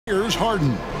Here's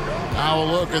Harden. Now a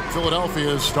look at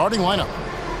Philadelphia's starting lineup.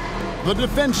 The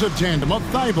defensive tandem of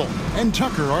Thibault and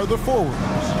Tucker are the forwards.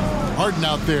 Harden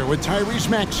out there with Tyrese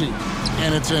Maxey.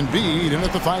 And it's Embiid in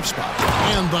at the 5 spot.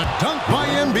 And the dunk by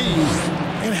Embiid.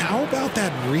 And how about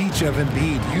that reach of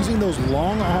Embiid, using those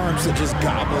long arms to just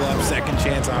gobble up second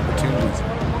chance opportunities.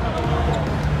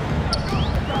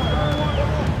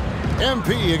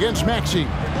 MP against Maxey.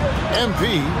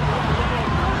 MP.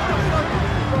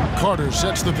 Carter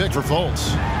sets the pick for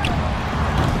Fultz.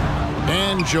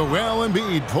 And Joel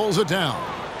Embiid pulls it down.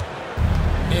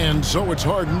 And so it's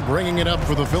Harden bringing it up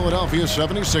for the Philadelphia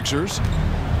 76ers.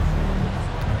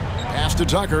 Pass to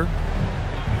Tucker.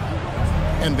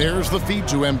 And there's the feed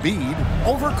to Embiid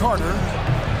over Carter.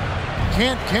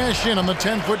 Can't cash in on the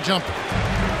 10-foot jumper.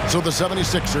 So the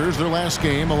 76ers, their last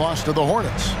game, a loss to the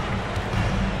Hornets.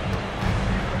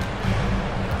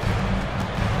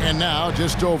 And now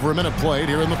just over a minute played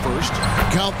here in the first.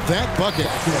 Count that bucket.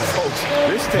 Folks,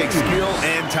 this takes skill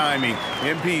and timing.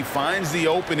 MP finds the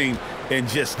opening and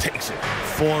just takes it.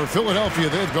 For Philadelphia,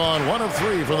 they've gone 1 of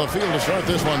 3 from the field to start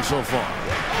this one so far.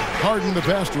 Harden the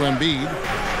pass to Embiid.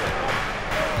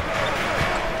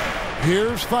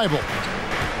 Here's Thibault.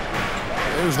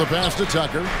 There's the pass to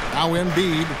Tucker. Now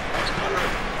Embiid.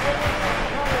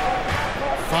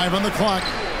 5 on the clock.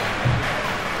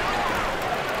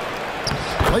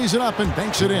 Plays it up and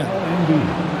banks it in.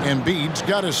 Embiid's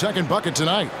got his second bucket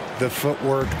tonight. The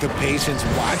footwork, the patience,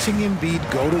 watching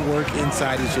Embiid go to work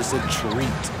inside is just a treat.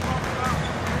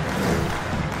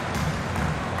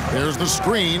 There's the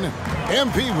screen.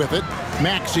 MP with it.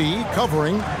 Maxey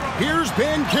covering. Here's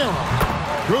Banchero.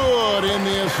 Good, and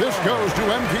the assist goes to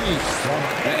MP.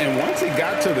 And once he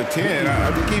got to the 10,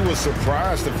 I think he was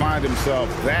surprised to find himself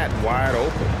that wide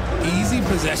open. Easy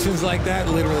possessions like that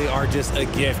literally are just a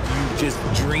gift. You just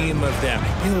dream of them.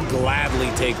 He'll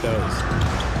gladly take those.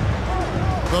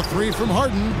 The 3 from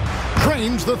Harden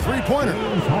drains the three-pointer.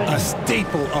 A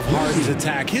staple of Harden's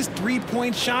attack. His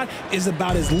three-point shot is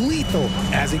about as lethal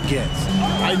as it gets.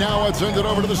 I now send it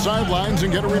over to the sidelines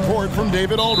and get a report from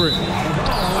David Aldridge.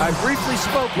 I briefly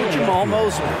spoke with Jamal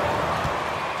Mosley.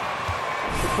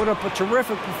 He put up a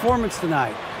terrific performance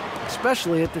tonight,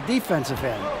 especially at the defensive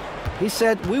end. He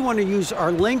said, we want to use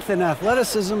our length and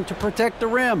athleticism to protect the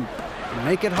rim and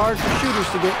make it hard for shooters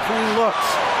to get clean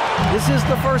looks. This is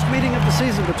the first meeting of the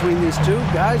season between these two.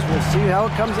 Guys, we'll see how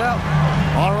it comes out.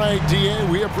 All right, D.A.,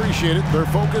 we appreciate it. They're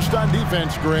focused on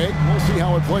defense, Greg. We'll see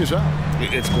how it plays out.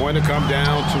 It's going to come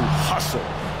down to hustle.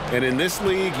 And in this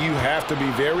league, you have to be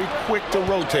very quick to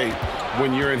rotate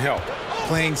when you're in help.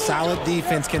 Playing solid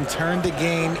defense can turn the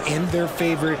game in their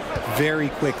favor very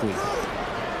quickly.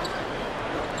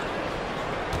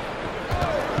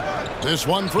 This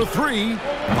one for 3.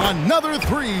 Another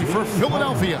 3 for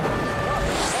Philadelphia.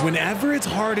 Whenever it's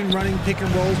Harden running pick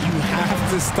and rolls, you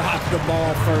have to stop the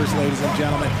ball first, ladies and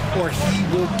gentlemen, or he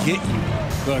will get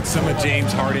you. Look, some of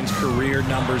James Harden's career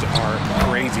numbers are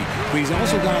crazy, but he's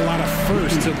also got a lot of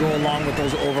firsts to go along with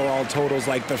those overall totals,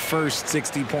 like the first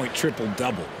 60-point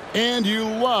triple-double. And you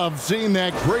love seeing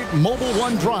that great mobile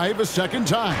one drive a second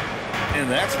time. And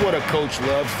that's what a coach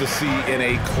loves to see in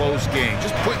a close game.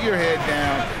 Just put your head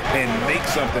down and make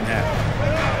something happen.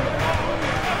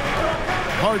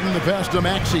 Harden the pass to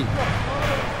Maxey.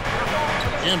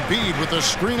 Embiid with the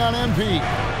screen on MP.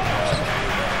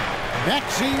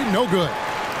 Maxey, no good.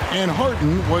 And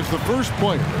Harden was the first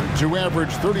player to average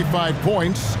 35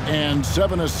 points and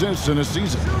 7 assists in a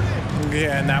season.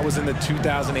 Yeah, and that was in the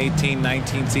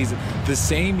 2018-19 season. The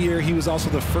same year, he was also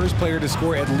the first player to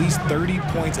score at least 30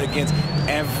 points against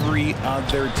every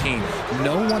other team.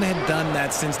 No one had done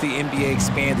that since the NBA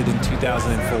expanded in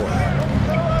 2004.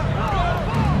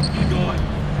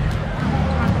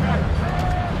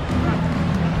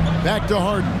 Back to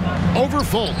Harden. Over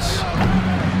Fultz.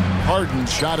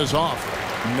 Harden's shot is off.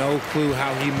 No clue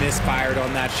how he misfired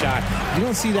on that shot. You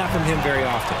don't see that from him very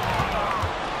often.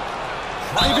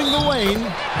 Driving the lane,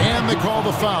 and they call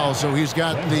the foul, so he's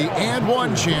got the and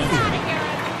one chance.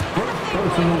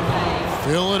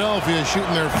 Philadelphia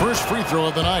shooting their first free throw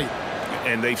of the night.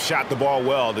 And they've shot the ball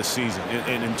well this season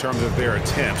in terms of their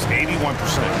attempts, 81%.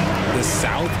 The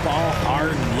southpaw,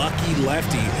 hard, lucky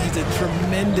lefty. He's a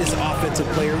tremendous offensive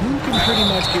player who can pretty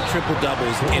much get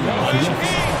triple-doubles in bunches.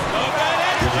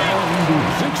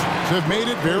 Sixers have made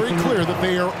it very clear that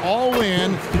they are all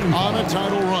in on a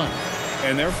title run.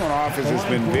 And their front office has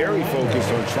been very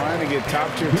focused on trying to get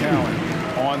top-tier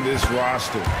talent on this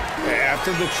roster.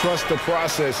 After the trust the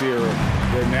process era,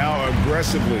 they're now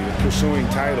aggressively pursuing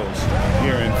titles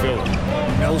here in Philly.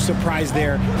 No surprise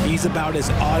there. He's about as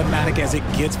automatic as it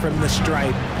gets from the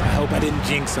stripe. I hope I didn't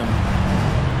jinx him.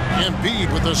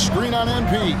 Embiid with a screen on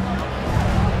MP.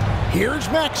 Here's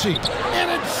Maxey,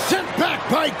 and it's sent back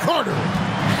by Carter.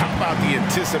 How about the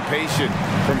anticipation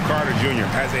from Carter Jr.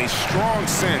 Has a strong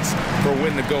sense for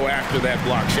when to go after that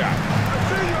block shot.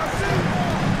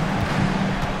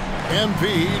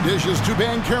 MP dishes to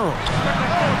Banchero.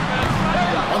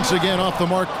 Once again off the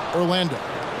mark, Orlando.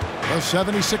 The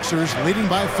 76ers leading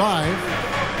by 5.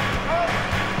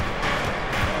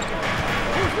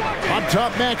 Up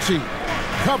top, Maxey.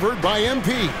 Covered by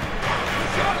MP.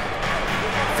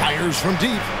 Fires from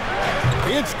deep.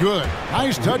 It's good.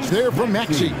 Nice touch there from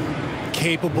Maxey.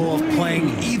 Capable of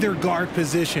playing either guard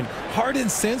position.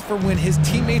 Harden's sense for when his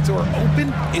teammates are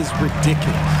open is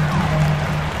ridiculous.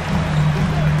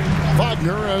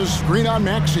 Wagner a screen on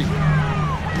Maxey.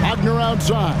 Wagner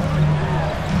outside.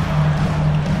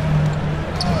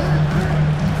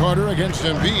 Carter against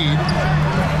Embiid.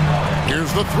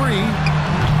 Here's the 3.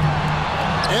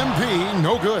 MP,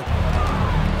 no good.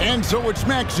 And so it's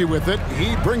Maxey with it.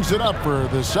 He brings it up for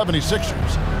the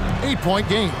 76ers. 8-point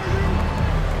game.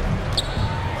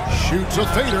 Shoots a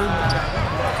fader.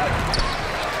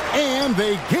 And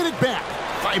they get it back.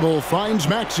 Thybulle finds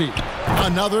Maxey.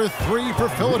 Another 3 for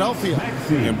Philadelphia.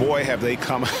 And boy, have they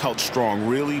come out strong,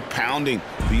 really pounding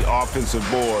the offensive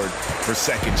board for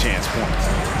second chance points.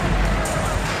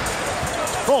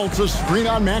 Fultz a screen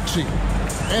on Maxey.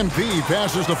 MP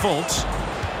passes to Fultz.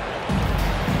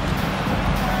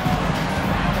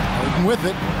 Harden with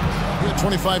it. He had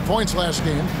 25 points last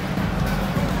game.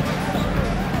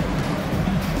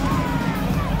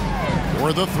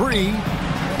 For the 3.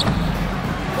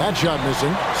 That shot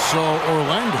missing, so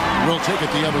Orlando will take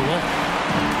it the other way.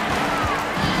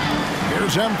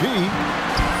 Here's MP.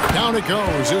 Down it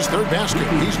goes, his 3rd basket.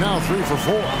 He's now 3 for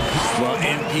 4. Well,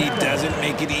 MP doesn't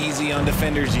make it easy on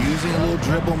defenders using a little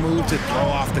dribble move to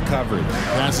throw off the coverage.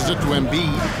 Passes it to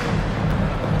Embiid.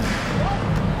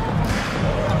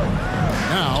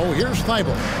 Now, here's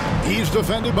Thybulle. He's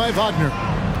defended by Wagner.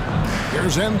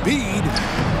 Here's Embiid.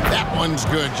 That one's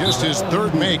good. Just his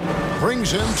 3rd make.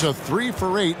 Brings him to 3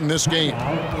 for 8 in this game.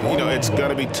 You know, it's going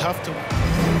to be tough to...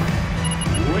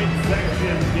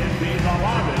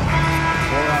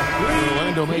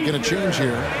 Orlando making a change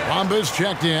here. Bamba's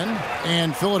checked in,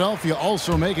 and Philadelphia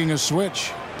also making a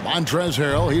switch. Montrezl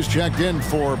Harrell, he's checked in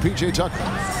for P.J. Tucker.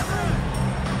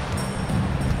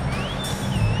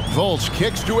 Fultz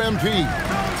kicks to MP.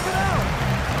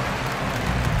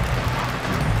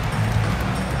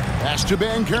 Pass to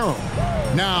Banchero.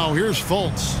 Now here's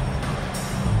Fultz.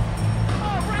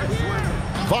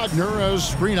 Wagner a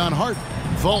screen on Hart.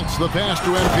 Fultz the pass to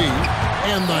MP.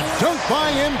 And the dunk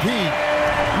by MP.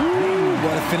 Ooh,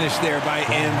 what a finish there by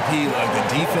MP. Like the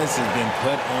defense has been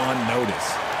put on notice.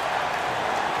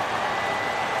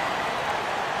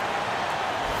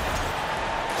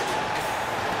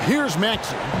 Here's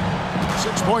Maxey.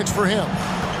 6 points for him.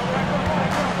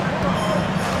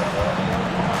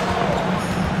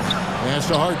 Pass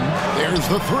to Harden. There's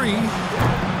the 3.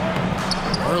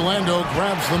 Orlando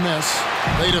grabs the miss.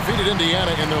 They defeated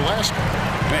Indiana in their last game.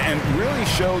 And really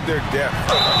showed their depth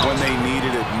when they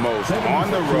needed it most.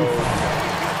 On the road.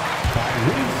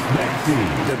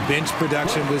 The bench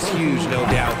production was huge, no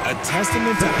doubt. A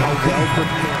testament to how well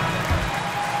prepared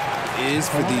it is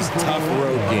for these tough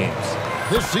road games.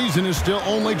 This season is still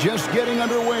only just getting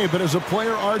underway, but as a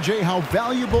player, RJ, how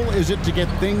valuable is it to get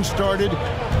things started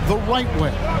the right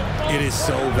way? It is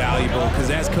so valuable because,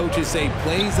 as coaches say,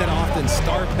 plays that often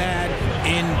start bad,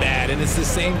 end bad. And it's the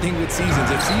same thing with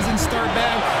seasons. If seasons start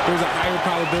bad, there's a higher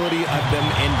probability of them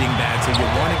ending bad. So you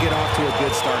want to get off to a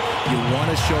good start. You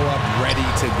want to show up ready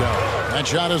to go. That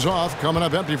shot is off, coming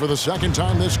up empty for the 2nd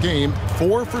time this game.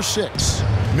 4 for 6.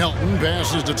 Melton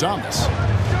passes to Thomas.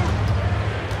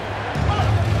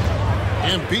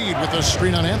 Embiid with a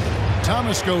screen on Anthony.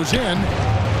 Thomas goes in,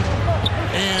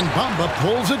 and Bamba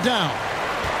pulls it down.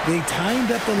 They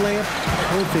timed up the layup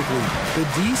perfectly. The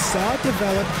D saw it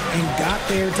develop and got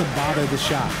there to bother the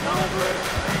shot.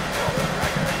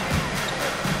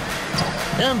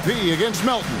 MP against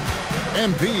Melton.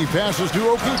 MP passes to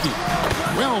Okeke.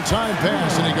 Well-timed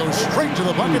pass, and he goes straight to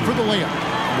the bucket for the layup.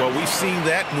 Well, we've seen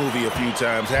that movie a few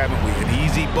times, haven't we? An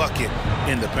easy bucket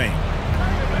in the paint.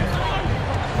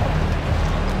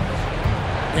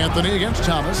 Anthony against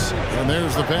Thomas, and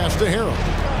there's the pass to Harrell.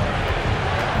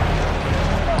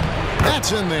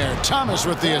 That's in there. Thomas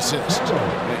with the assist.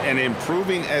 And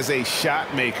improving as a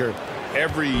shot maker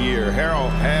every year. Harrell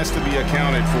has to be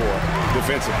accounted for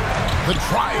defensively. The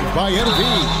drive by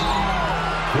Embiid.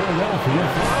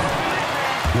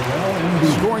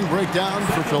 Scoring breakdown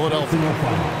for Philadelphia.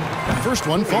 The first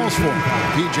one falls for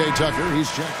P.J. Tucker.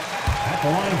 He's checked. At the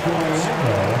line for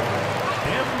Orlando,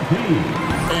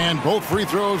 And both free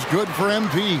throws good for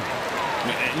MP.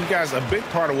 You guys, a big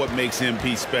part of what makes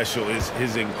MP special is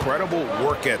his incredible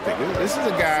work ethic. This is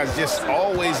a guy who's just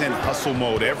always in hustle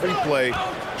mode every play,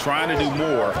 trying to do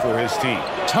more for his team.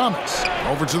 Thomas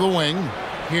over to the wing.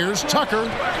 Here's Tucker.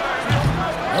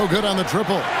 No good on the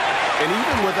triple. And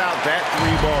even without that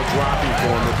three-ball dropping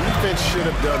for him, the defense should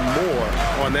have done more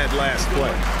on that last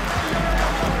play.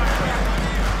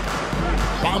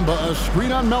 Bamba, a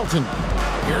screen on Melton.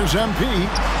 Here's MP.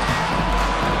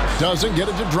 Doesn't get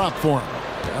it to drop for him.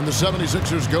 And the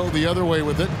 76ers go the other way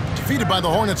with it. Defeated by the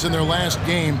Hornets in their last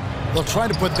game, they'll try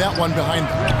to put that one behind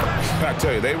them. I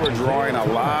tell you, they were drawing a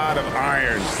lot of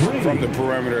irons from the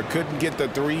perimeter. Couldn't get the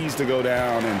threes to go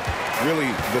down, and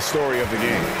really the story of the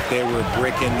game. They were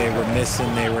bricking, they were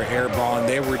missing, they were airballing,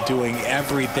 they were doing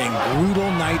everything.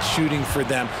 Brutal night shooting for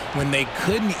them when they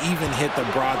couldn't even hit the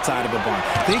broadside of a barn.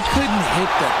 They couldn't hit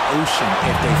the ocean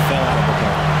if they fell out of a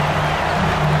barn.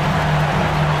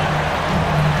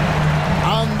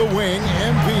 On the wing,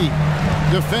 MP.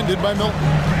 Defended by Milton.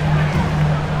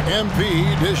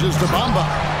 MP dishes to Bamba.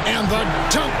 And the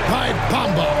dunk by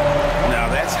Bamba. Now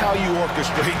that's how you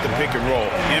orchestrate the pick and roll.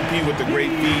 MP with the great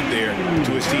feed there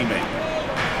to his teammate.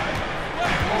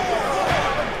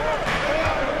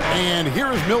 And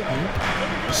here is Milton.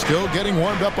 Still getting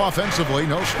warmed up offensively.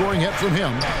 No scoring yet from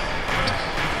him.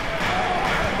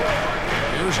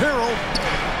 Here's Harrell.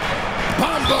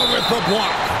 Bamba with the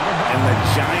block. And the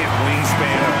giant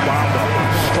wingspan of Bamba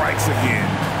strikes again.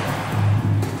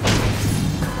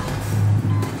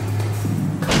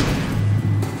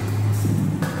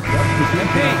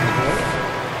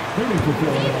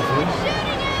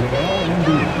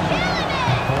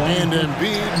 And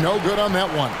Embiid, no good on that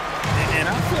one. And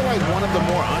I feel like one of the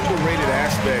more underrated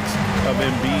aspects of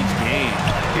Embiid's game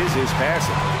is his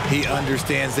passing. He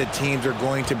understands that teams are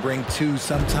going to bring 2,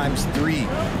 sometimes 3.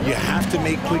 You have to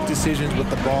make quick decisions with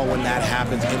the ball when that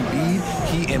happens. Embiid,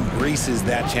 he embraces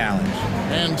that challenge.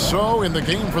 And so in the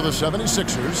game for the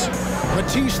 76ers,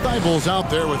 Matisse Thybulle's out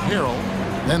there with Harrell.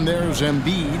 Then there's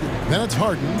Embiid. Then it's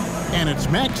Harden. And it's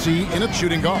Maxey in at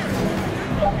shooting guard.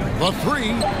 The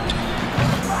three.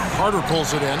 Carter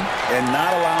pulls it in. And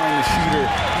not allowing the shooter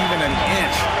even an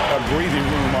inch of breathing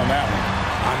room on that one.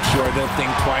 I'm sure they'll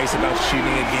think twice about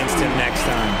shooting against him next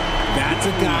time. That's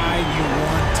a guy you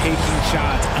want taking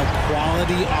shots, a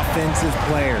quality offensive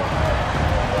player.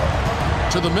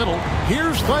 To the middle,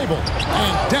 here's Thybulle,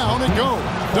 and down it goes.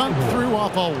 Dunked through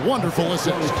off a wonderful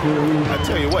assist. I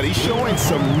tell you what, he's showing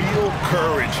some real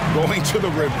courage going to the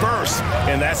reverse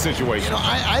in that situation. You know,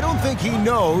 I don't think he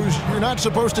knows you're not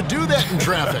supposed to do that in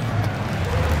traffic.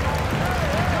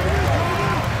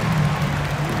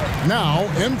 Now,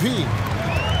 MP.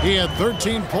 He had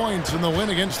 13 points in the win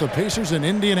against the Pacers in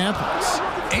Indianapolis.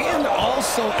 And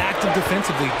also active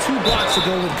defensively. 2 blocks to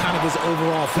go with kind of his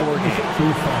overall floor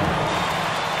game.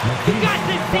 You got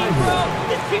this team, bro.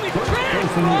 This team is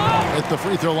trash, bro. At the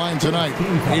free throw line tonight.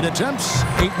 8 attempts,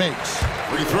 8 makes.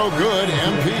 Free throw good,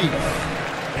 MP.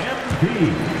 MP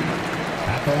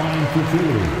at the line for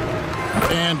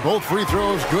 2. And both free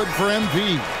throws good for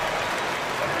MP.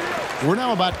 We're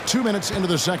now about 2 minutes into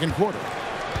the second quarter.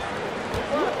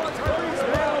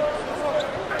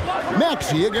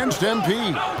 Maxey against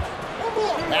MP.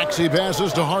 Maxey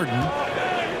passes to Harden.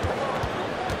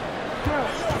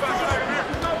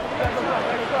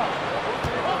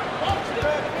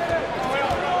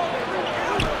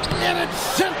 And it's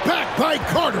sent back by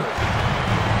Carter.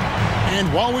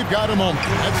 And while we've got a moment,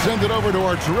 let's send it over to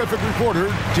our terrific reporter,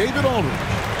 David Aldridge.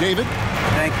 David?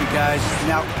 Thank you, guys.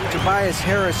 Now, Tobias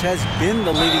Harris has been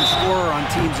the leading scorer on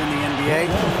teams in the NBA,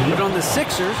 but on the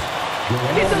Sixers,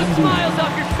 Get those smiles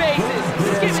off your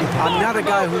faces. I'm not a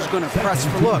guy who's going to press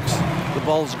for looks. The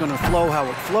ball's going to flow how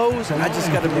it flows, and I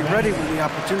just got to be ready when the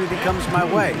opportunity comes my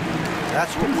way.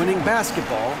 That's what winning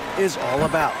basketball is all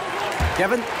about.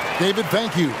 Kevin? David,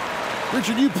 thank you.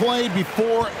 Richard, you played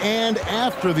before and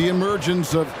after the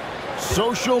emergence of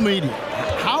social media.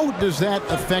 How does that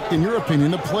affect, in your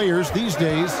opinion, the players these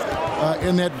days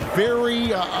in that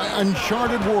very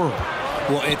uncharted world?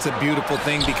 Well, it's a beautiful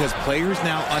thing because players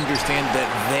now understand that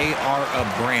they are a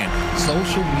brand.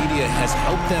 Social media has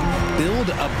helped them build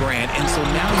a brand, and so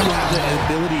now you have the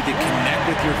ability to connect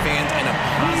with your fans in a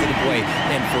positive way.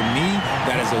 And for me,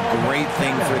 that is a great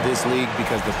thing for this league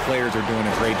because the players are doing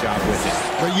a great job with it.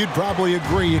 But you'd probably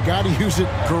agree, you got to use it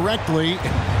correctly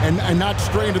and not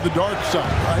stray into the dark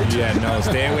side, right? Yeah, no,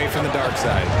 stay away from the dark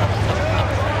side.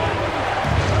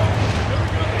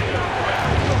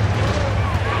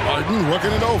 Harden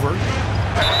looking it over.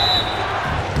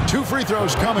 2 free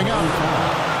throws coming up.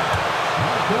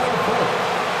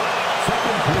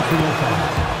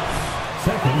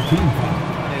 Second team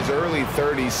foul. In his early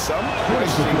 30s, some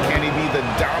question, can he be the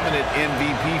dominant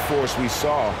MVP force we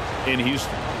saw in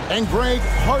Houston? And Greg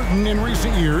Harden in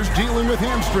recent years dealing with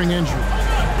hamstring injury.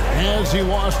 Has he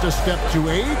lost a step to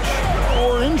age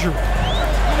or injury?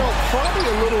 You know, probably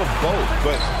a little of both,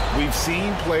 but we've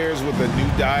seen players with a new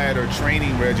diet or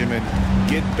training regimen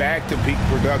get back to peak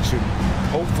production.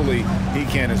 Hopefully, he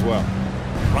can as well.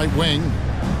 Right wing.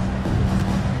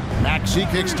 Maxey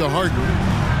kicks to Harden.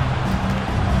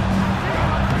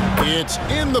 It's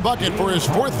in the bucket for his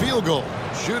 4th field goal,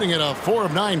 shooting at a 4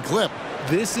 of 9 clip.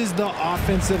 This is the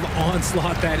offensive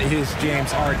onslaught that is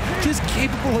James Harden. Just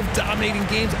capable of dominating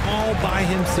games all by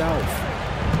himself.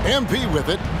 MP with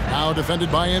it, now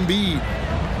defended by Embiid.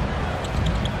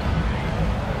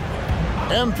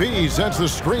 MP sets the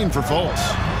screen for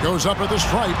Fultz. Goes up at the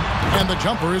stripe, and the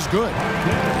jumper is good.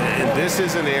 And this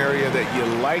is an area that you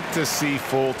like to see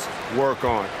Fultz work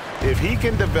on. If he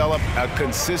can develop a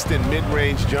consistent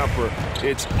mid-range jumper,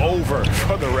 it's over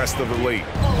for the rest of the league.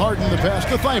 Harden the pass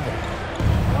to Thibault.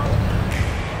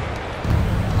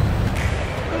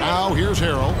 Now here's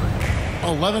Harrell.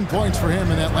 11 points for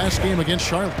him in that last game against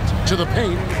Charlotte. To the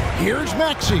paint, here's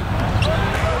Maxey.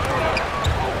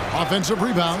 Offensive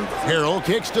rebound. Harrell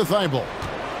kicks to Thibault.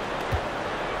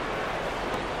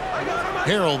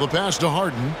 Harrell the pass to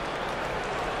Harden.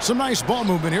 Some nice ball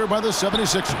movement here by the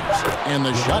 76ers. And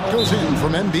the shot goes in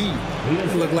from Embiid.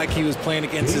 It looked like he was playing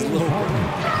against his little brother.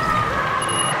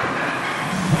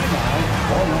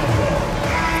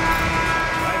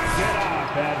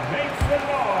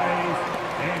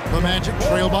 The Magic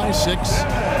trail by 6.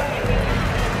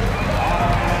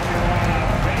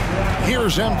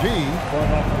 Here's MP.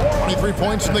 23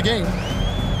 points in the game.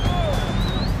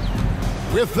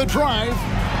 With the drive.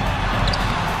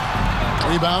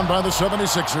 Rebound by the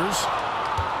 76ers.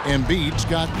 Embiid's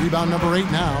got rebound number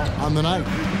 8 now on the night.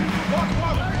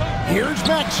 Here's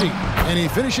Maxey, and he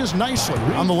finishes nicely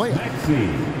on the layup.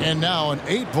 And now an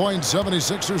 8-point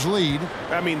 76ers lead.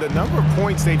 I mean, the number of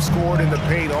points they've scored in the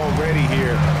paint already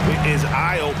here is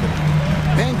eye-opening.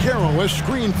 Banchero was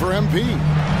screened for MP.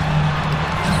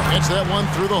 Gets that one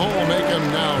through the hole, make him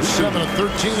now 7 of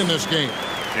 13 in this game.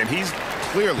 And he's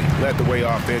clearly led the way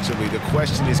offensively. The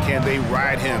question is, can they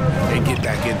ride him and get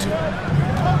back into it?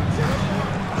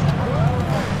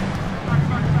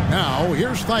 Now,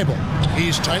 here's Thibault.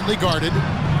 He's tightly guarded.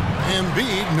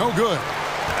 Embiid, no good.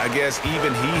 I guess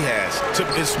even he has to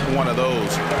miss one of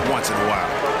those once in a while.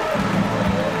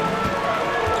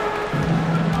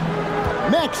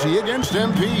 Maxey against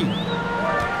MP.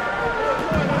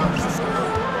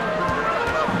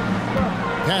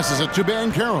 Passes it to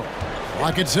Banchero.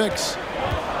 Clock at 6.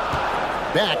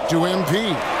 Back to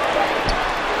MP.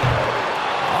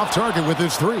 Off target with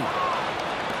his 3.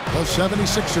 The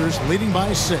 76ers leading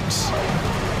by 6.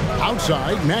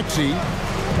 Outside, Maxey.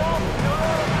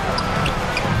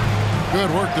 Good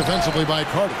work defensively by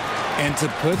Carter. And to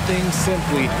put things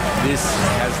simply, this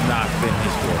has not been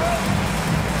his work.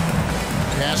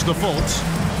 Pass to Fultz.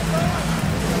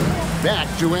 Back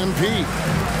to MP.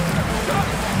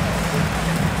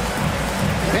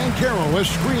 Banchero was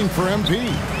screened for MP.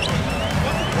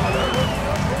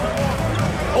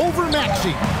 Over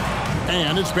Maxey.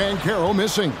 And it's Banchero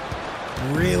missing.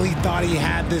 Really thought he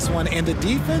had this one, and the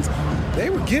defense, they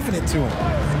were giving it to him.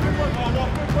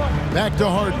 Back to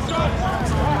Harden.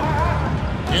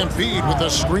 Embiid with a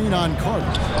screen on Carter.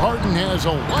 Harden has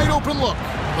a wide open look.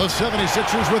 The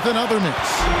 76ers with another miss.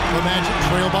 The Magic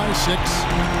trail by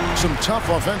 6. Some tough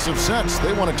offensive sets.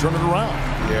 They want to turn it around.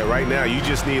 Yeah, right now you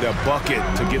just need a bucket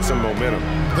to get some momentum.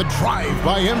 The drive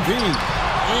by Embiid.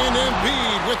 And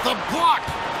Embiid with the block.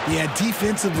 Yeah,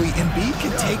 defensively, Embiid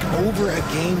can take over a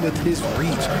game with his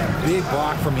reach. Big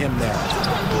block from him there.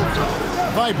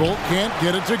 Thibault can't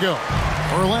get it to go.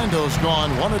 Orlando's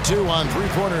gone 1 of 2 on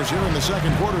 3-pointers here in the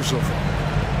second quarter so far.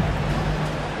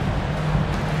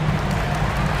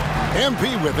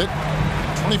 MP with it.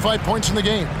 25 points in the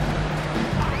game.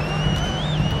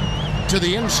 To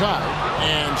the inside.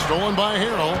 And stolen by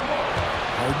Harrell.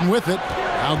 Harden with it.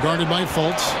 Now guarded by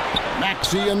Fultz.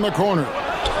 Maxey in the corner.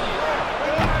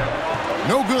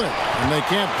 No good, and they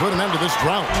can't put an end to this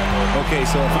drought. Okay,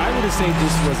 so if I were to say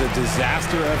this was a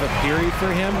disaster of a period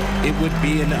for him, it would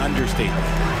be an understatement.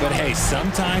 But hey,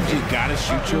 sometimes you gotta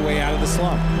shoot your way out of the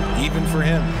slump, even for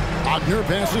him. Ogner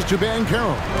passes to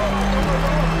Banchero.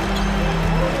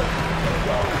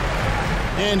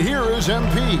 And here is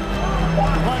MP.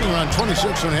 Providing around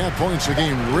 26.5 points a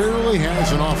game, rarely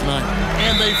has an off night.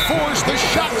 And they force the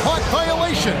shot clock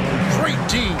violation. Great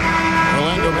team.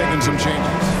 Orlando making some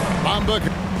changes.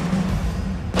 Booker.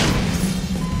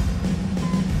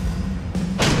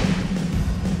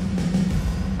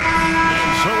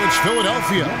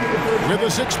 Philadelphia with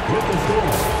a 6. With the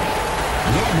score,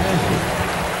 New Hampshire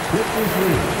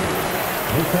 53,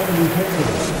 the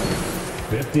 76ers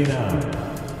 59.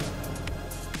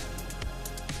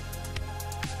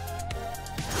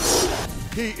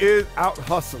 He is out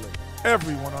hustling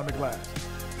everyone on the glass.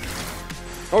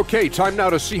 Okay, time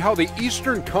now to see how the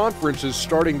Eastern Conference is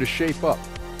starting to shape up.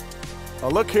 A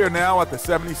look here now at the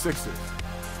 76ers.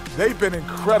 They've been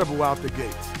incredible out the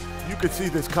gates. You could see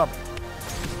this coming.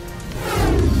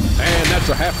 And that's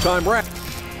a halftime wrap.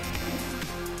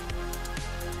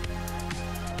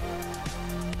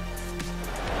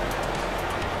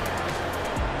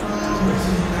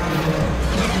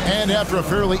 And after a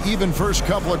fairly even first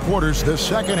couple of quarters, the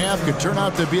second half could turn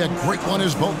out to be a great one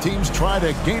as both teams try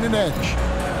to gain an edge.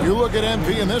 You look at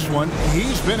MP in this one,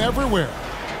 he's been everywhere.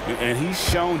 And he's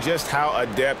shown just how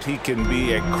adept he can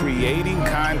be at creating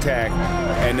contact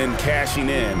and then cashing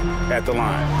in at the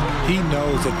line. He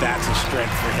knows that that's a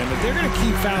strength for him. If they're going to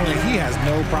keep fouling, he has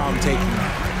no problem taking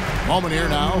that. Moment here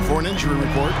now for an injury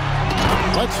report.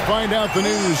 Let's find out the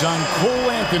news on Cole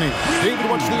Anthony. David,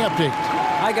 what's the update?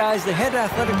 Hi, guys. The head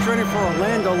athletic trainer for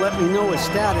Orlando let me know his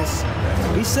status.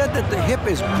 He said that the hip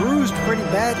is bruised pretty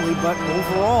badly, but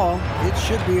overall, it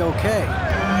should be okay.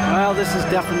 Well, this is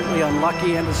definitely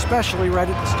unlucky, and especially right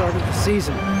at the start of the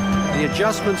season. The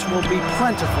adjustments will be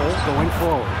plentiful going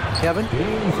forward. Kevin?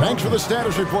 Thanks for the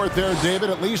status report there, David.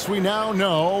 At least we now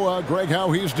know, Greg,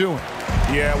 how he's doing.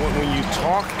 Yeah, when you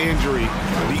talk injury,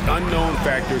 the unknown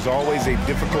factor is always a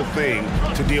difficult thing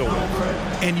to deal with.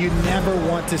 And you never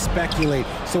want to speculate.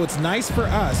 So it's nice for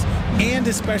us, and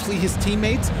especially his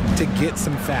teammates, to get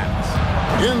some facts.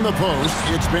 In the post,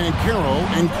 it's Banchero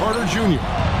and Carter Jr.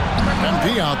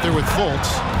 MP out there with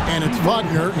Fultz, and it's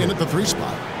Wagner in at the 3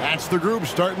 spot. That's the group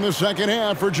starting the second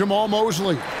half for Jamal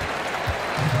Mosley.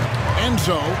 And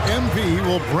so, MP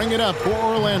will bring it up for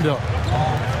Orlando.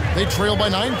 They trail by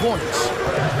 9 points.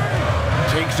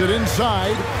 Takes it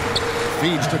inside.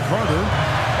 Feeds to Carter.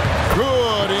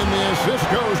 Good, and the assist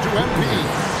goes to MP.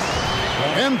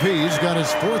 MP's got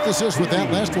his 4th assist with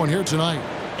that last one here tonight.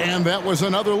 And that was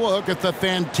another look at the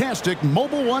fantastic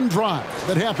Mobile One drive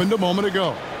that happened a moment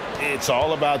ago. It's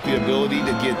all about the ability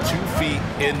to get 2 feet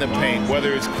in the paint,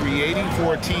 whether it's creating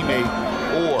for a teammate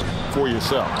or for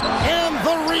yourself. And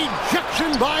the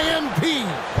rejection by MP.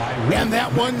 And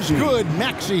that one's good,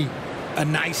 Maxey. A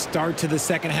nice start to the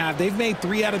second half. They've made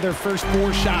 3 out of their first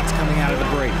 4 shots coming out of the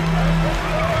break.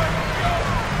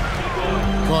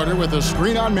 Carter with a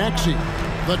screen on Maxey.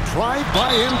 The drive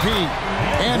by MP.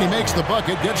 And he makes the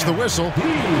bucket, gets the whistle.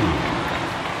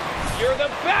 You're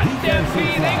the best,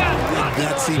 MP. They got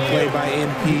Gutsy play by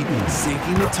MP,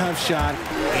 sinking the tough shot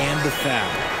and the foul.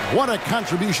 What a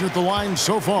contribution at the line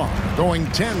so far, going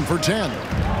 10 for 10.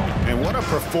 And what a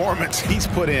performance he's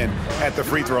put in at the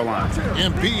free throw line.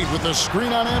 Embiid with a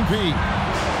screen on MP.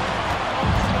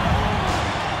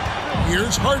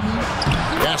 Here's Harden.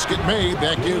 Basket made.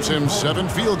 That gives him 7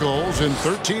 field goals in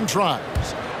 13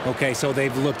 tries. Okay, so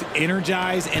they've looked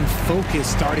energized and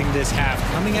focused starting this half,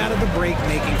 coming out of the break,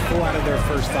 making 4 out of their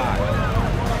first 5.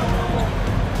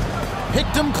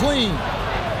 Picked him clean.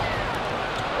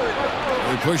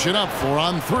 They push it up 4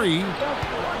 on 3.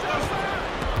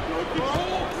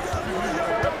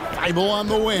 Thibault on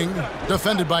the wing,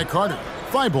 defended by Carter.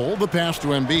 Thibault, the pass to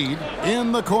Embiid.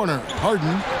 In the corner,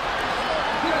 Harden.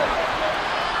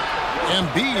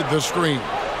 Embiid, the screen.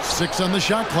 6 on the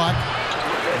shot clock.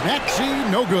 Maxey,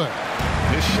 no good.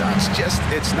 This shot's just,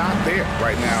 it's not there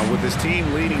right now. With his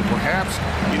team leading, perhaps,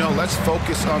 let's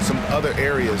focus on some other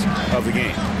areas of the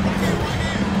game.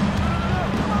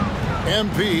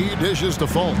 MP dishes to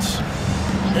Fultz.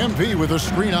 MP with a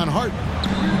screen on Hart.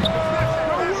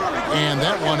 And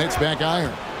that one hits back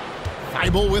iron.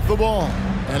 Thibault with the ball.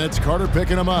 And it's Carter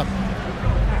picking him up.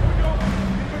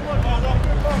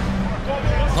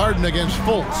 Harden against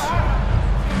Fultz.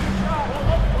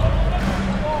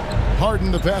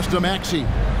 Harden the pass to Maxey.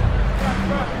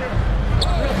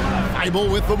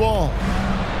 Thibault with the ball.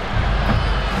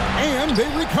 And they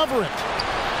recover it.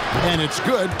 And it's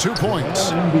good, 2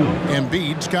 points.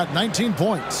 Embiid's got 19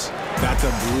 points. That's a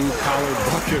blue-collar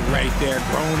bucket right there.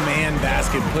 Grown man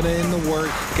basket. Put in the work.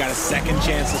 Got a second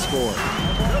chance to score.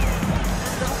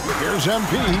 Here's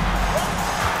MP.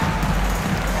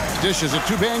 Dishes it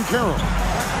to Banchero.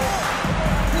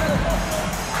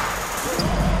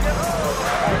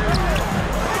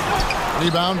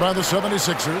 Rebound by the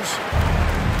 76ers.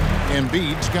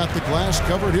 Embiid's got the glass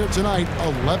covered here tonight.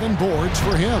 11 boards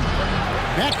for him.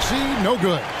 Maxey, no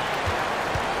good.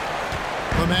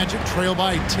 The Magic trail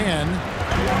by 10.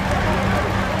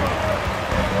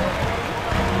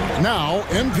 Now,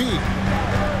 MP.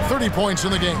 30 points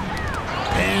in the game.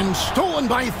 And stolen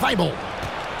by Thibault.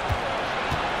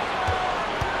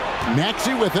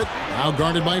 Maxey with it. Now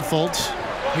guarded by Fultz.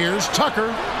 Here's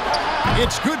Tucker.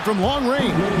 It's good from long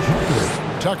range.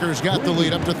 Tucker's got the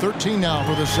lead up to 13 now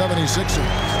for the 76ers.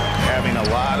 Having a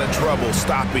lot of trouble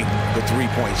stopping the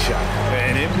three-point shot.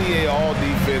 An NBA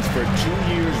All-Defense for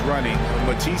 2 years running,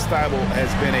 Matisse Thybulle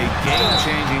has been a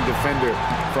game-changing defender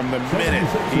from the minute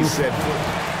he set foot.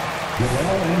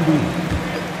 Joel Embiid,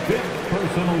 5th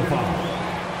personal foul.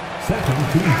 Second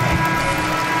team foul.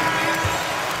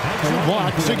 2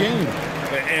 blocks a game.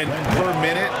 And per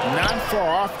minute, not far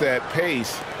off that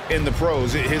pace in the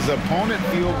pros. His opponent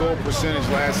field goal percentage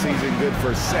last season good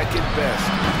for second best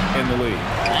in the league.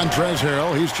 Montrezl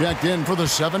Harrell, he's checked in for the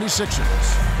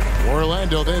 76ers.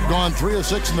 Orlando, they've gone 3 of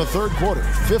 6 in the third quarter,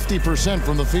 50%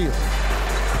 from the field.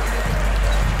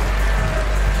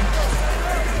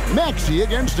 Maxey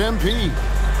against MP.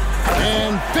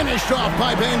 And finished off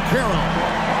by Banchero.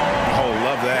 Oh,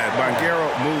 love that. Banchero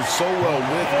moves so well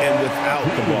with and without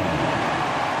the ball.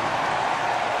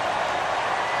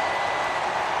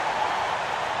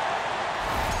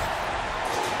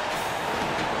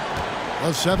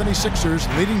 The 76ers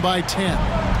leading by 10.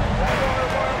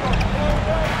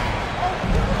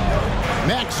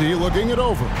 Maxey looking it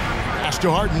over. Pass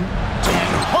to Harden.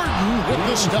 And Harden with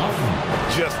the stuff.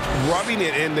 Just rubbing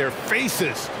it in their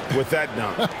faces with that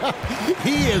dunk.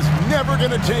 He is never going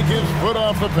to take his foot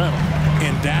off the pedal.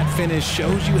 And that finish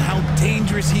shows you how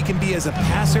dangerous he can be as a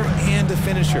passer and a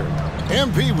finisher.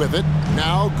 MP with it.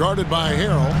 Now guarded by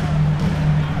Harrell.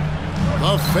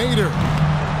 The fader.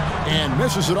 And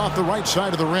misses it off the right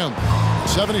side of the rim.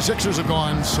 76ers have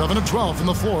gone 7 of 12 from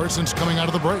the floor since coming out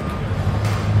of the break.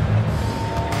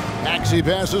 Maxey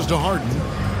passes to Harden.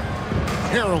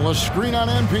 Harrell a screen on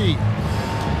MP.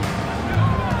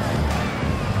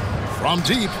 From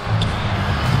deep.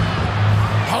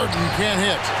 Harden can't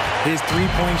hit. His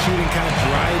three-point shooting kind of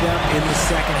dried up in the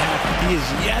second half. He is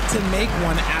yet to make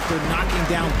one after knocking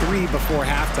down 3 before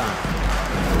halftime.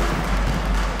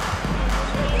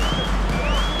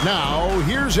 Now,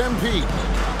 here's MP.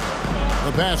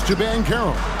 The pass to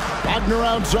Banchero. Wagner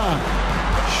outside.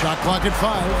 Shot clock at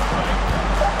 5.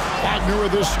 Wagner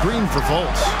with a screen for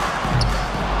Fultz.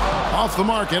 Off the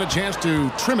mark, had a chance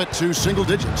to trim it to single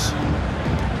digits.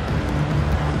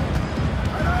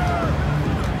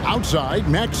 Outside,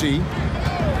 Maxey.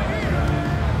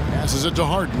 Passes it to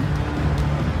Harden.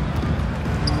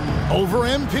 Over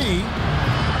MP.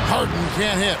 Harden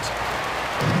can't hit.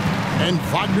 And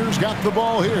Wagner's got the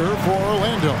ball here for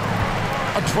Orlando.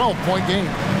 A 12-point game.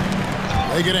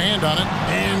 They get a hand on it.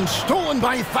 And stolen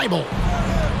by Thibault.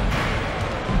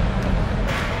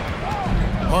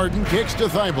 Harden kicks to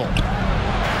Thibault.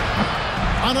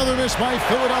 Another miss by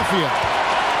Philadelphia.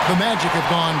 The Magic have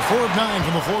gone 4 of 9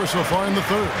 from the floor so far in the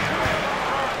third.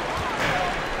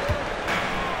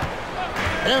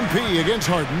 MP against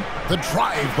Harden. The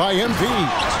drive by MP.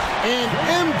 And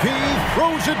MP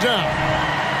throws it down.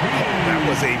 That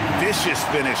was a vicious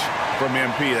finish from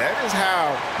MP. That is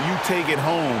how you take it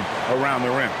home around the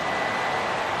rim.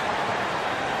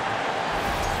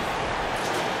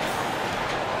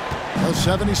 The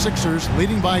 76ers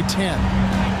leading by 10.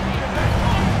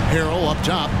 Harrell up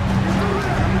top.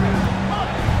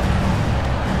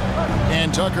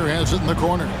 And Tucker has it in the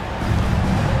corner.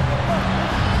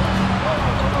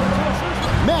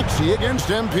 Maxey against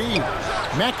MP.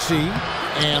 Maxey,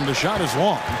 and the shot is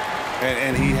long.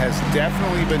 And he has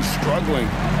definitely been struggling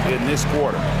in this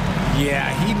quarter.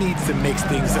 Yeah, he needs to mix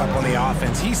things up on the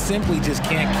offense. He simply just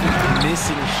can't keep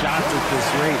missing shots at this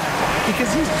rate because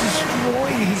he's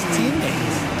destroying his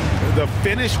teammates. The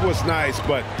finish was nice,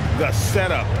 but the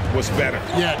setup was better.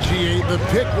 Yeah, GA, the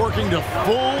pick working to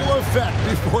full effect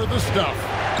before the stuff.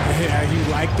 Yeah, you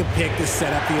like the pick to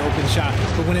set up the open shot,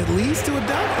 but when it leads to a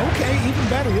dunk, okay, even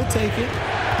better, you'll take it.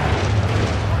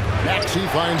 Maxey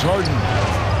finds Harden.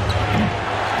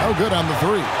 No good on the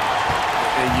 3.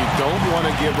 And you don't want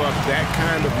to give up that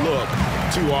kind of look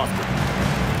too often.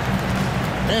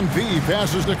 MP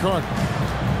passes to Carter.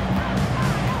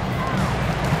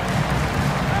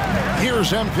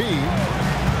 Here's MP.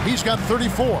 He's got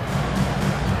 34.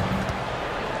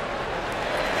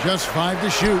 Just 5 to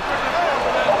shoot.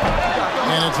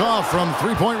 And it's off from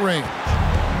 3-point range.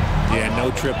 Yeah,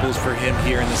 no triples for him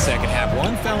here in the second half.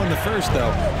 One fell in the first,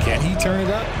 though. Can he turn it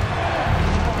up?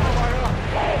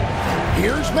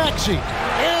 Here's Maxey.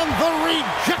 And the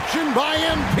rejection by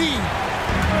MP.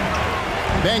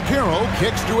 Banchero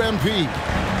kicks to MP.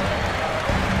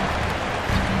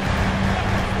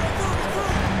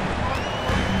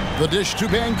 The dish to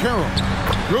Banchero.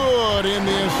 Good, and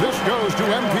the assist goes to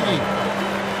MP.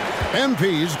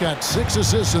 MP's got 6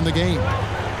 assists in the game.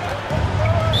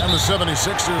 And the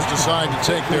 76ers decide to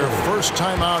take their first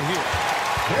timeout here.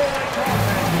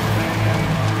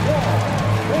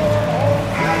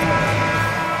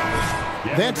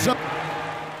 That's up.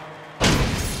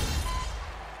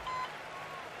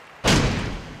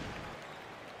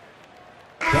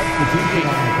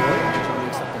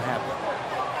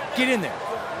 Get in there.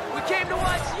 We came to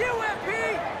watch you,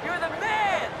 MP. You're the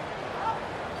man.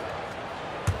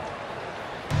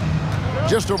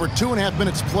 Just over 2.5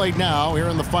 minutes played now here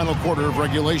in the final quarter of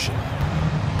regulation.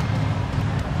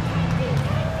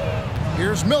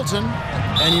 Here's Milton,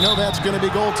 and you know that's going to be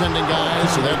goaltending,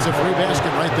 guys, so that's a free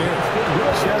basket right there.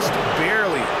 Just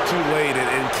barely too late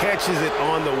and catches it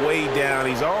on the way down.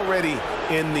 He's already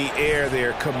in the air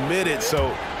there, committed,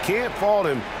 so can't fault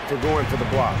him for going for the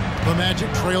block. The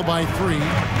Magic trail by 3.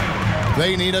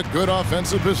 They need a good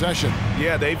offensive possession.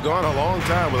 Yeah, they've gone a long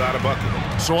time without a bucket.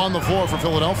 So on the floor for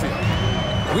Philadelphia,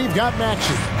 we've got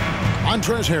Maxey.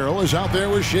 Montrezl Harrell is out there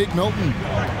with Shake Milton.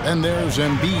 And there's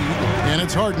Embiid, and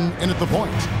it's Harden in at the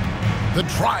point. The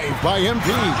drive by MP,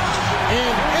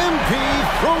 and MP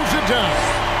throws it down.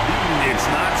 It's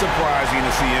not surprising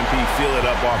to see MP fill it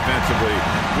up offensively.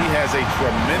 He has a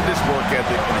tremendous work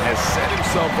ethic and has set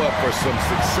himself up for some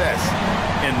success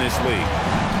in this league.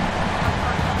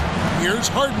 Here's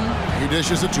Harden. He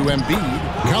dishes it to Embiid.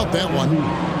 Count that one.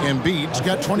 Embiid's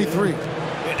got 23.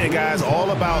 And guys,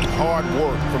 all about hard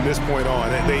work from this point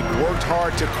on. They've worked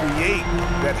hard to create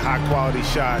that high-quality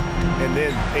shot and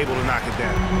then able to knock it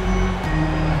down.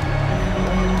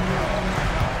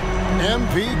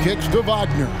 MP kicks to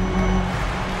Wagner.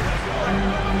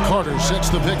 Carter sets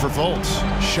the pick for Fultz.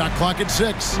 Shot clock at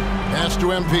 6. Pass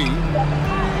to MP.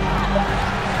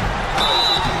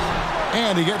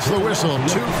 And he gets the whistle.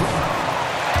 2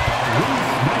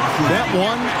 that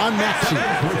one on Maxey.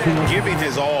 Giving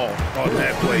his all on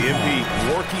that play. MP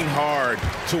working hard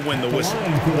to win the whistle.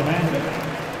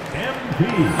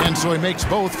 And so he makes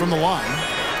both from the line.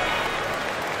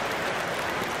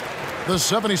 The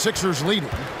 76ers leading.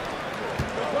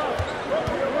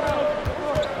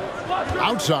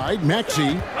 Outside,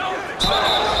 Maxey.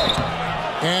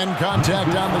 And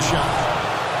contact on the shot.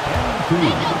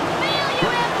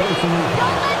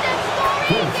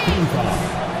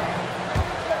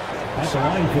 At the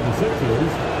line for the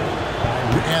Sixers.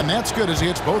 And that's good as he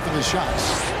hits both of his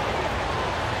shots.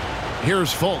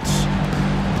 Here's Fultz.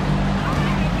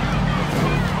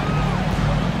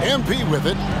 MP with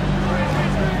it.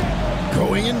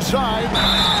 Going inside.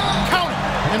 Count it.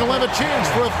 And he'll have a chance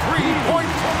for a 3-point.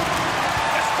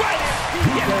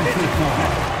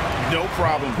 No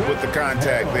problem with the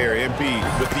contact there. MP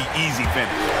with the easy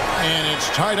finish. And it's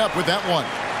tied up with that one.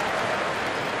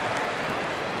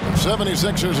 The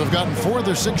 76ers have gotten 4 of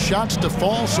their 6 shots to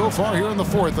fall so far here in the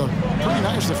 4th. A pretty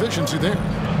nice efficiency there.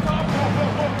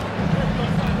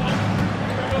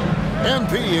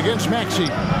 MP against Maxey.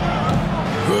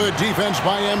 Good defense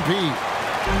by MP.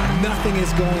 Nothing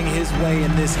is going his way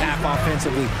in this half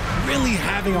offensively. Really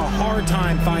having a hard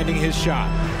time finding his shot.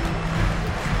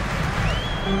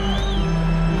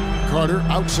 Carter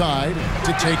outside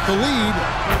to take the lead.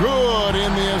 Good,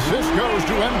 and the assist goes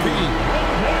to MP.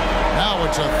 Now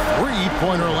it's a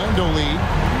 3-point Orlando lead.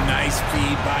 Nice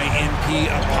feed by MP,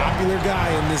 a popular guy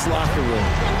in this locker room.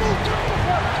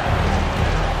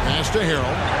 Pass to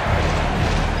Harrell.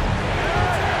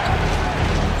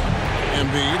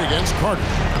 Embiid against Carter.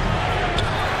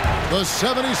 The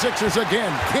 76ers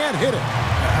again can't hit it.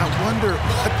 I wonder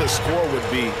what the score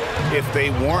would be if they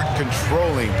weren't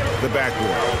controlling the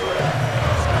backboard.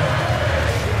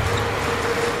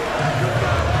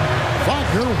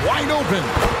 Wagner wide open.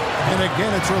 And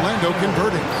again, it's Orlando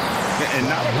converting. And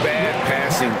not bad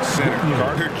passing center.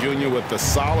 Carter Jr. with the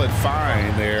solid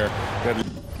find there that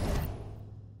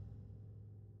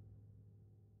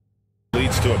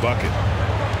leads to a bucket.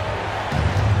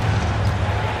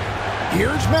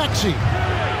 Here's Maxey.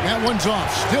 That one's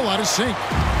off. Still out of sync.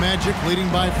 Magic leading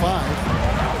by 5.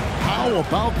 How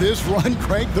about this run,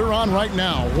 Craig, they're on right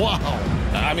now? Wow.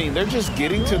 I mean, they're just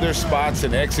getting to their spots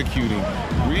and executing,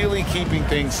 really keeping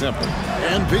things simple.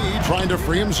 MP trying to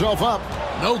free himself up.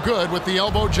 No good with the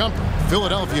elbow jumper.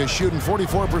 Philadelphia shooting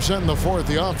 44% in the 4th.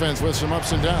 The offense with some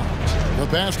ups and downs. The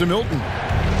pass to Milton.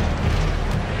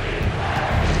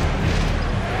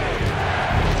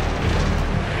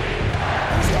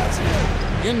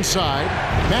 Inside,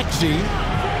 Maxey.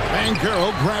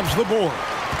 Banchero grabs the board.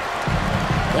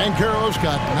 Banchero's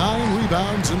got 9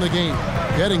 rebounds in the game,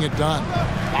 getting it done.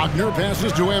 Wagner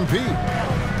passes to MP.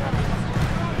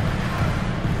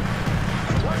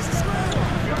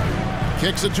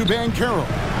 Kicks it to Banchero.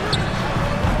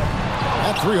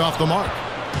 Got 3 off the mark.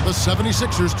 The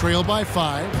 76ers trail by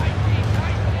 5.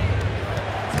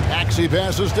 Maxey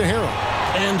passes to Harrell.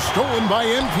 And stolen by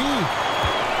MP.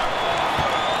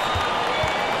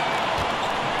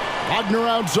 Wagner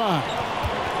outside.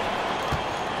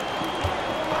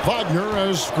 Wagner,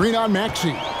 a screen on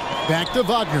Maxey. Back to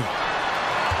Wagner.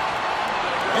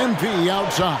 MP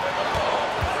outside.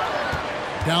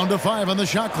 Down to 5 on the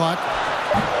shot clock.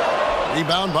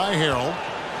 Rebound by Harrell.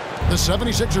 The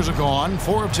 76ers are gone.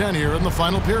 4 of 10 here in the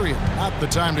final period. Not the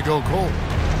time to go cold.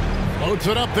 Loads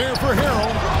it up there for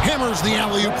Harrell. Hammers the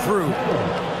alley-oop through.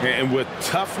 And with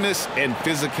toughness and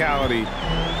physicality,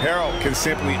 Harrell can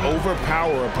simply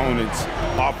overpower opponents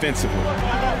offensively.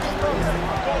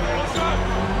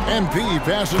 MP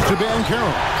passes to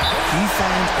Banchero. He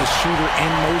finds a shooter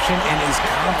in motion and is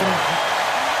confident.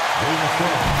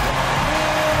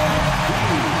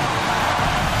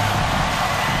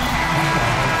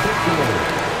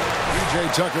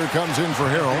 PJ Tucker comes in for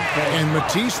Harrell, and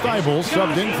Matisse Thybulle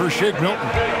subbed in for Shake Milton.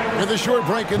 With a short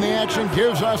break in the action,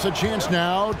 gives us a chance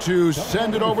now to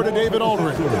send it over to David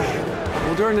Aldridge.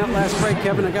 Well, during that last break,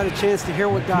 Kevin, I got a chance to hear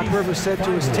what Doc Rivers said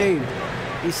to his team.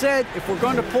 He said, if we're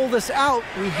going to pull this out,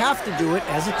 we have to do it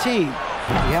as a team.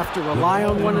 We have to rely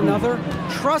on one another,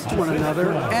 trust one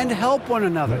another, and help one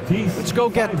another. Let's go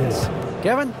get this.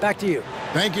 Kevin, back to you.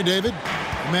 Thank you, David.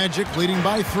 Magic leading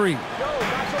by 3.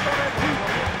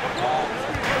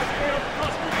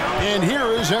 And here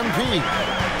is MP.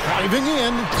 Driving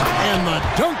in, and the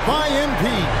dunk by MP.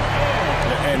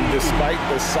 And despite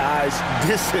the size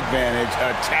disadvantage,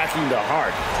 attacking the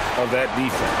heart of that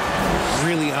defense.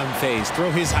 Really unfazed. Throw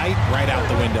his height right out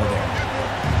the window there.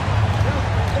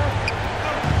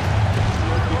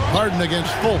 Harden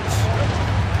against Fultz.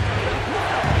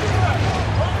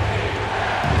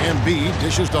 Embiid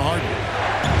dishes to Harden.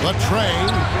 Latrey.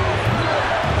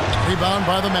 Rebound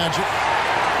by the Magic.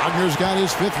 Wagner's got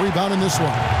his 5th rebound in this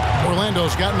one.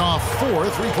 Orlando's gotten off 4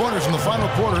 3-pointers in the final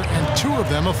quarter, and 2 of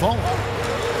them have fallen.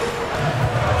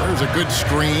 There's a good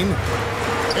screen.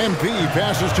 MP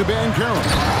passes to Banchero.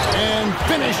 And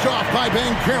finished off by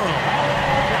Banchero.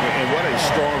 And what a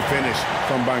strong finish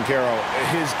from Banchero.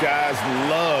 His guys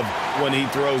love when he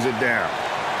throws it down.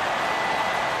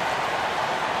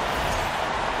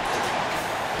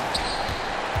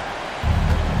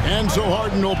 And so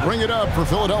Harden will bring it up for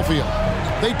Philadelphia.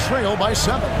 They trail by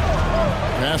 7.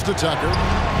 Pass to Tucker.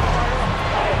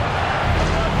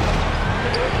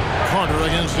 Carter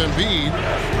against Embiid.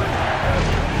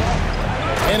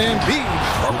 And Embiid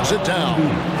throws it down.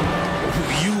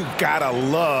 You gotta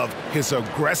love his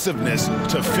aggressiveness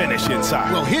to finish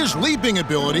inside. Well, his leaping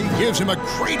ability gives him a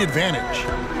great advantage.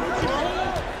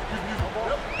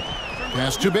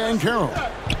 Pass to Banchero.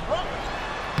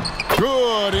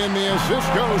 Good, and the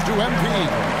assist goes to MP.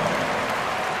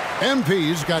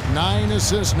 MP's got 9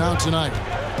 assists now tonight.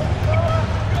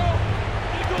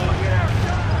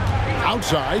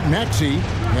 Outside, Maxey.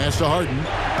 Pass to Harden.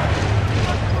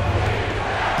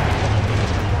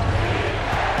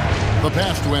 The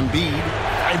pass to Embiid.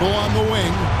 Thybulle on the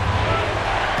wing.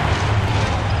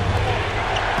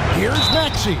 Here's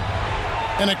Maxey.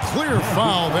 And a clear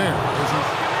foul there.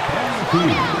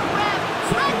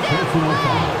 Personal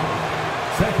foul.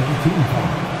 Second team foul.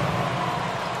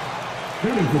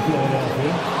 Shooting for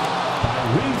Philadelphia,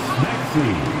 Tyrese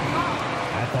Maxey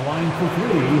at the line for 3.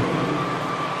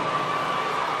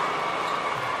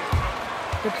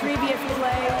 The previous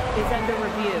play is under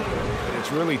review.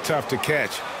 It's really tough to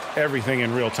catch everything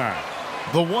in real time.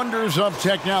 The wonders of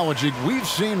technology. We've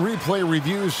seen replay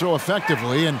reviews so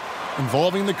effectively and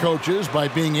involving the coaches by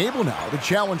being able now to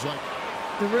challenge like.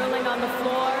 The ruling on the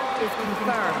floor is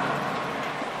confirmed.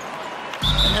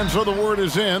 And so the word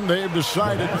is in. They've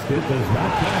decided. The basket does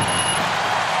not count.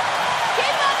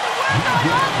 Keep up the work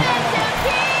on offense,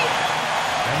 MP!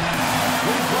 And that's the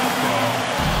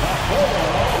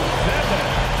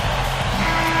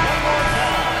 407. One more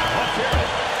time. Let's hear it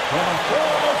from a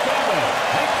 407.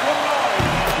 Make some noise,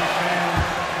 Magic fans.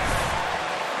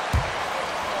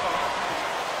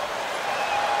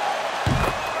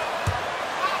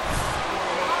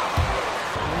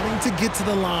 To get to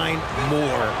the line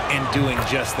more and doing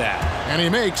just that. And he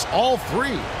makes all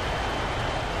 3.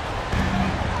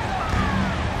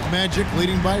 Magic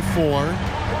leading by 4.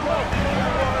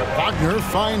 Wagner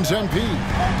finds MP.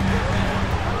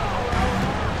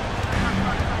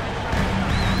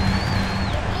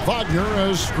 Wagner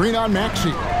a screen on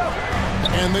Maxey.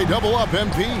 And they double up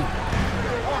MP.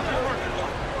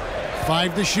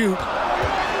 5 to shoot.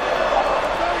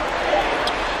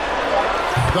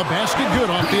 The basket good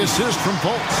off the assist from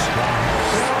Fultz.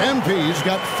 MP's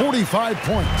got 45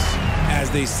 points. As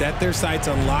they set their sights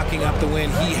on locking up the win,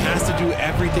 he has to do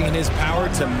everything in his power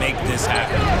to make this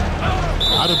happen.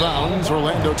 Out of bounds,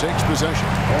 Orlando takes possession.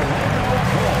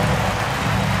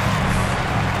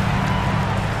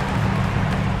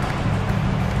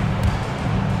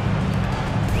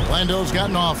 Orlando's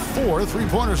gotten off 4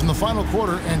 3-pointers in the final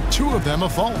quarter, and 2 of them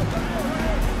have fallen.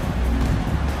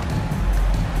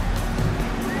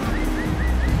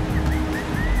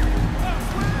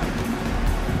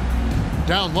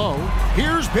 Down low,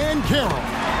 here's Banchero.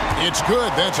 It's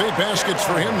good. That's 8 baskets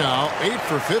for him now. 8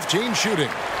 for 15 shooting.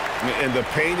 And the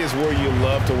paint is where you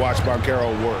love to watch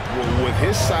Banchero work. With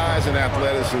his size and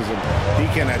athleticism, he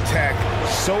can attack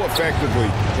so effectively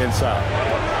inside.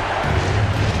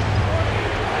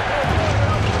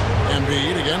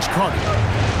 Embiid against Carter.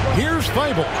 Here's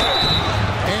Thybulle.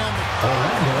 And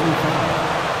Orlando foul.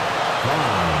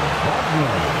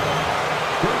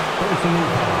 First personal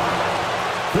foul.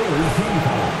 Third team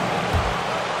foul.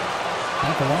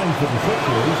 At the line for the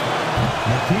Sixers,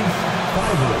 Matisse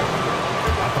Thybulle.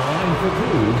 At the line for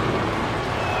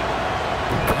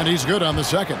 2. And he's good on the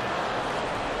second.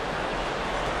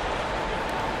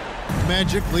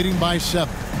 Magic leading by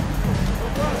 7.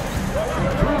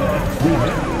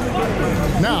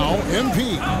 Now,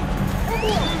 MP.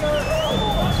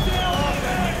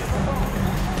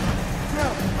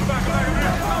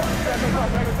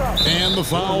 And the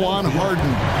foul on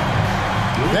Harden.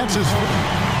 That's his.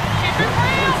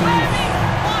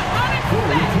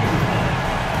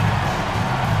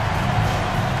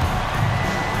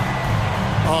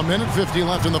 A minute 50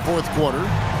 left in the fourth quarter.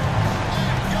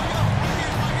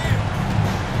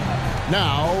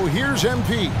 Now, here's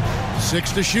MP.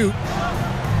 6 to shoot.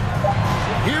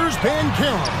 Here's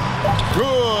Banchero.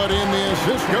 Good, and the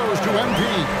assist goes to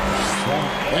MP.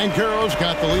 Banchero's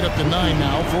got the lead up to 9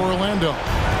 now for Orlando.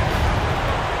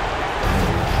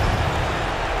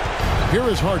 Here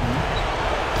is Harden.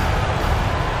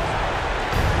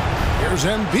 Here's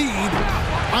Embiid.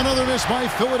 Another miss by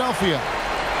Philadelphia.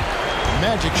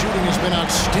 Magic shooting has been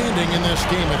outstanding in this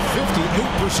game at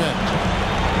 58%.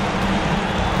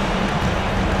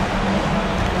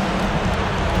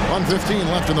 1:15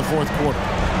 left in the fourth quarter.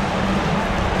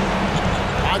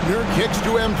 Wagner kicks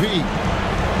to MP.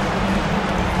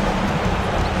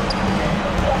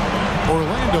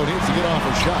 Orlando needs to get off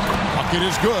a shot. Bucket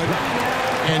is good.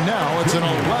 And now it's an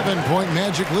 11-point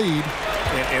Magic lead.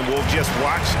 And we'll just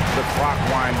watch the clock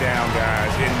wind down,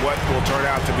 guys, in what will turn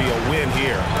out to be a win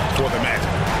here for the Magic.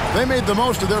 They made the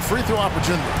most of their free throw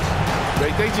opportunities.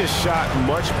 They just shot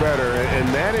much better, and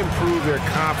that improved their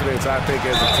confidence, I think,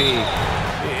 as a team.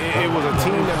 It was a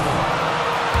team that...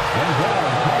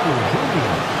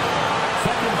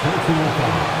 Second personal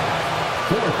foul.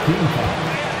 Fourth team foul.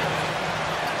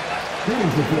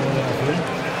 Here's the Philadelphia.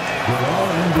 Joel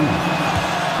Embiid.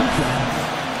 2 shots.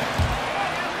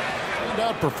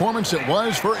 Standout performance it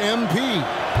was for MP.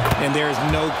 And there is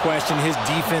no question his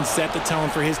defense set the tone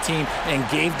for his team and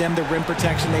gave them the rim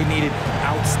protection they needed.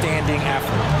 Outstanding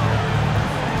effort.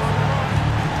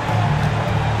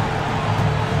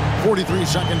 43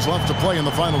 seconds left to play in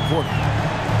the final quarter.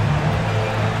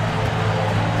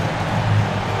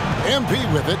 MP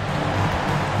with it.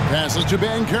 Passes to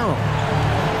Banchero.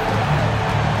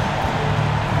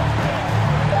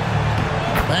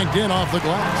 Banked in off the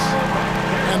glass.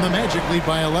 And the Magic lead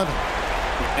by 11.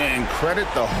 And credit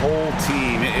the whole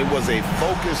team. It was a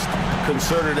focused,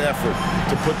 concerted effort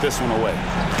to put this one away.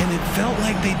 And it felt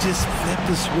like they just flipped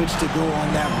the switch to go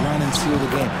on that run and seal the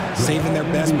game. Saving their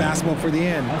best basketball for the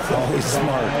end. Always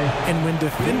smart. And when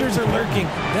defenders are lurking,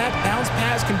 that bounce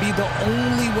pass can be the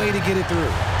only way to get it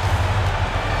through.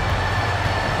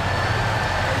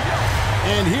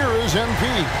 And here is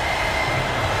MP.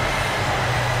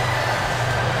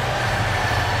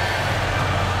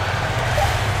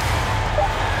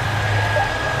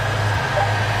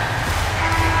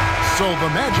 So the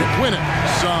Magic win it.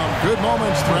 Some good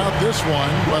moments throughout this one,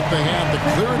 but they have the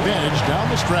clear advantage down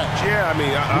the stretch. Yeah, I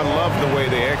mean, I love the way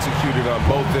they executed on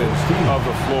both ends of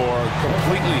the floor,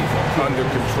 completely under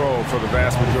control for the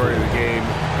vast majority of the game.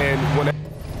 And when